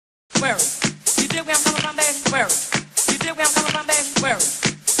Where? You dig where I'm coming from, baby? Where? You dig where I'm coming from, baby? Where?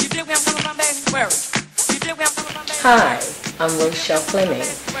 You dig where I'm coming from, baby? Where? You dig where I'm coming from, baby? Hi, I'm Rochelle Fleming,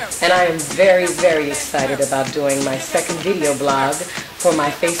 and I am very, very excited about doing my second video blog for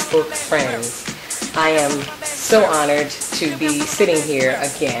my Facebook friends. I am so honored to be sitting here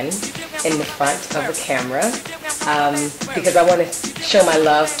again in the front of a camera because I want to show my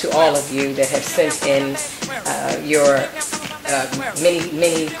love to all of you that have sent in your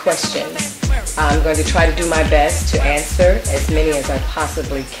many questions. I'm going to try to do my best to answer as many as I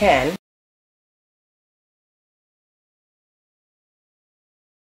possibly can.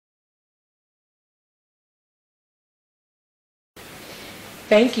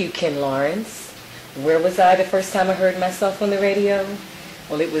 Thank you, Ken Lawrence. Where was I the first time I heard myself on the radio?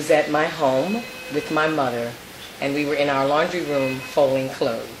 Well, it was at my home with my mother, and we were in our laundry room folding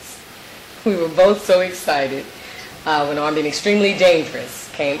clothes. We were both so excited when Armed and Extremely Dangerous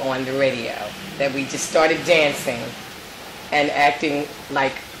came on the radio that we just started dancing and acting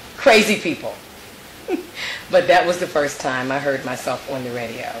like crazy people. But that was the first time I heard myself on the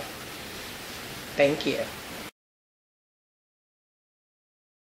radio. Thank you.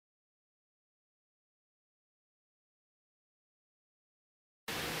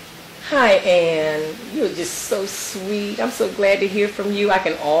 Hi, Ann. You're just so sweet. I'm so glad to hear from you. I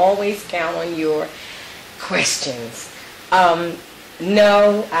can always count on your questions.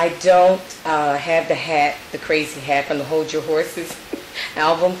 No, I don't have the hat, the crazy hat from the Hold Your Horses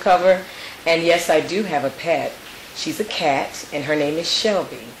album cover. And yes, I do have a pet. She's a cat, and her name is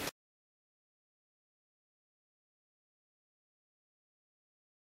Shelby.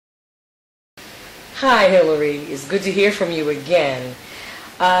 Hi, Hillary. It's good to hear from you again.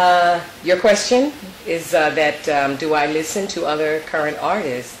 Your question is that do I listen to other current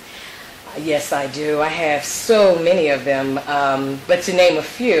artists? Yes, I do. I have so many of them, but to name a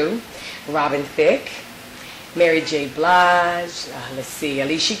few, Robin Thicke, Mary J. Blige, let's see,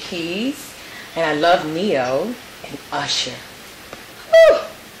 Alicia Keys, and I love Neo and Usher. Whew.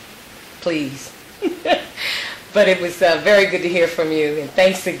 Please. But it was very good to hear from you, and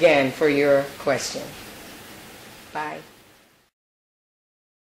thanks again for your question. Bye.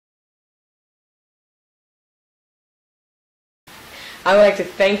 I would like to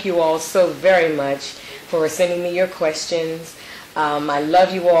thank you all so very much for sending me your questions. I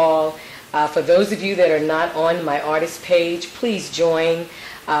love you all. For those of you that are not on my artist page, please join.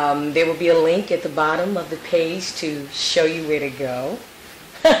 There will be a link at the bottom of the page to show you where to go.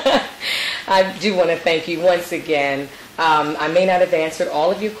 I do want to thank you once again. I may not have answered all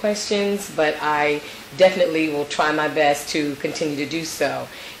of your questions, but I definitely will try my best to continue to do so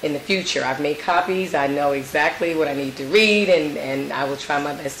in the future. I've made copies. I know exactly what I need to read, and I will try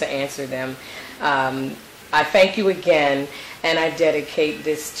my best to answer them. I thank you again, and I dedicate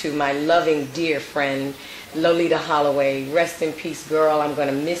this to my loving, dear friend, Lolita Holloway. Rest in peace, girl. I'm going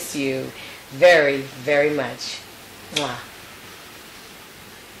to miss you very, very much. Mwah.